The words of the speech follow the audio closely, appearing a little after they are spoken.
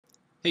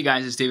Hey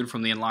guys, it's David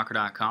from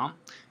theunlocker.com.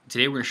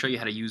 Today we're going to show you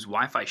how to use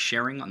Wi-Fi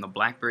sharing on the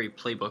Blackberry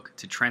Playbook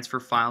to transfer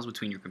files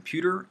between your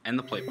computer and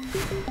the Playbook.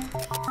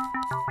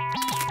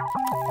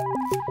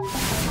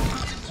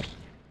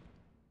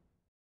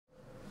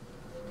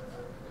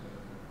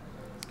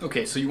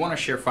 Okay, so you want to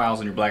share files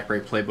on your Blackberry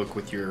Playbook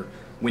with your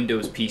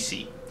Windows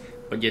PC,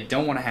 but you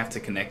don't want to have to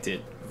connect it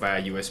via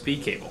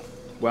USB cable.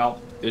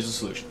 Well, there's a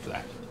solution for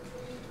that.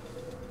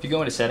 If you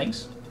go into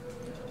Settings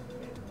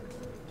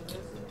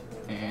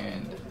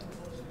and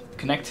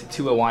connect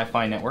to a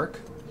Wi-Fi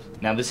network.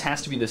 Now this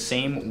has to be the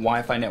same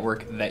Wi-Fi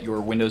network that your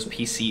Windows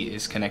PC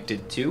is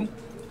connected to.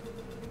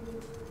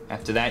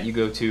 After that you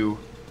go to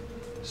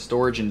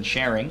Storage and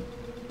Sharing.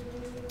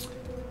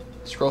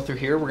 Scroll through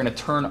here, we're going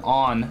to turn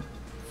on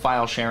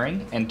file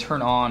sharing and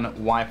turn on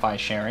Wi-Fi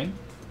sharing.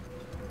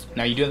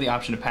 Now you do have the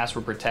option to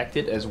password protect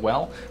it as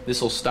well. This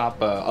will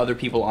stop other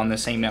people on the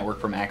same network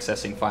from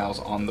accessing files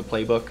on the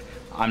Playbook.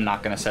 I'm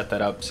not going to set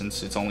that up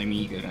since it's only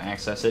me going to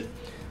access it.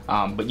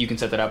 But you can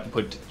set that up and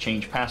put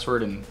change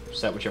password and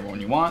set whichever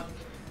one you want.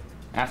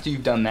 After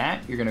you've done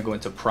that, you're going to go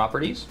into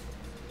Properties.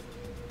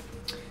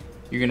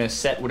 You're going to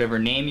set whatever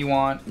name you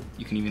want.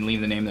 You can even leave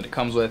the name that it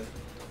comes with.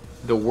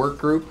 The work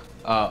group.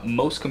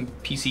 Most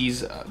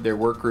PCs, their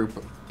work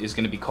group is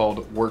going to be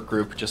called work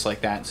group, just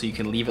like that. So you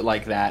can leave it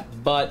like that,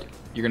 but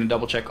you're going to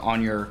double check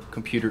on your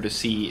computer to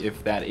see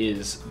if that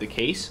is the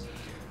case.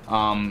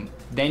 Then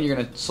you're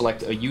going to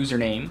select a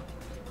username.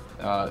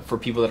 For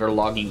people that are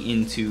logging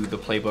into the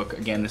Playbook.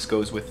 Again, this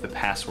goes with the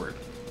password.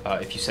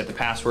 If you set the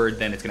password,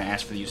 then it's going to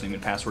ask for the username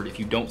and password. If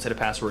you don't set a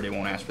password, it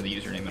won't ask for the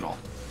username at all.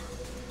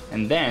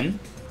 And then,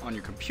 on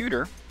your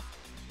computer,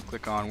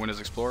 click on Windows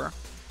Explorer,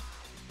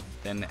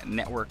 then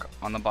Network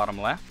on the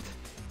bottom left,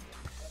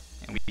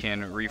 and we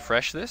can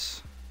refresh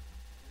this,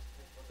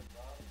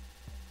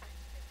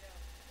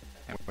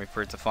 and wait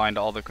for it to find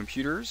all the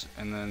computers,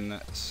 and then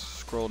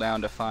scroll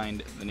down to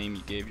find the name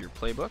you gave your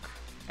Playbook,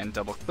 and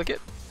double-click it.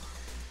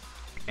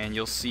 And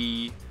you'll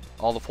see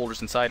all the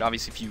folders inside.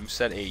 Obviously, if you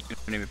set a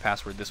username and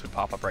password, this would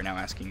pop up right now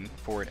asking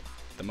for it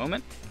at the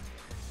moment.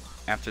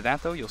 After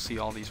that, though, you'll see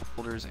all these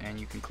folders, and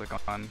you can click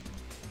on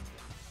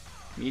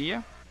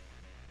Media.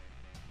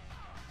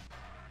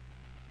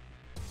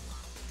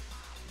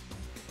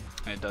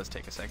 And it does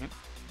take a second.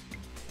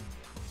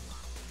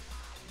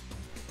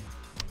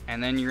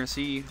 And then you're going to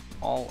see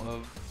all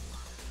of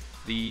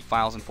the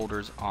files and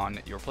folders on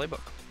your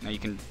Playbook. Now you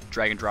can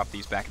drag and drop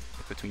these back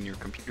between your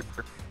computer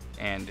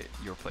and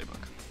your Playbook.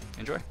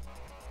 Enjoy.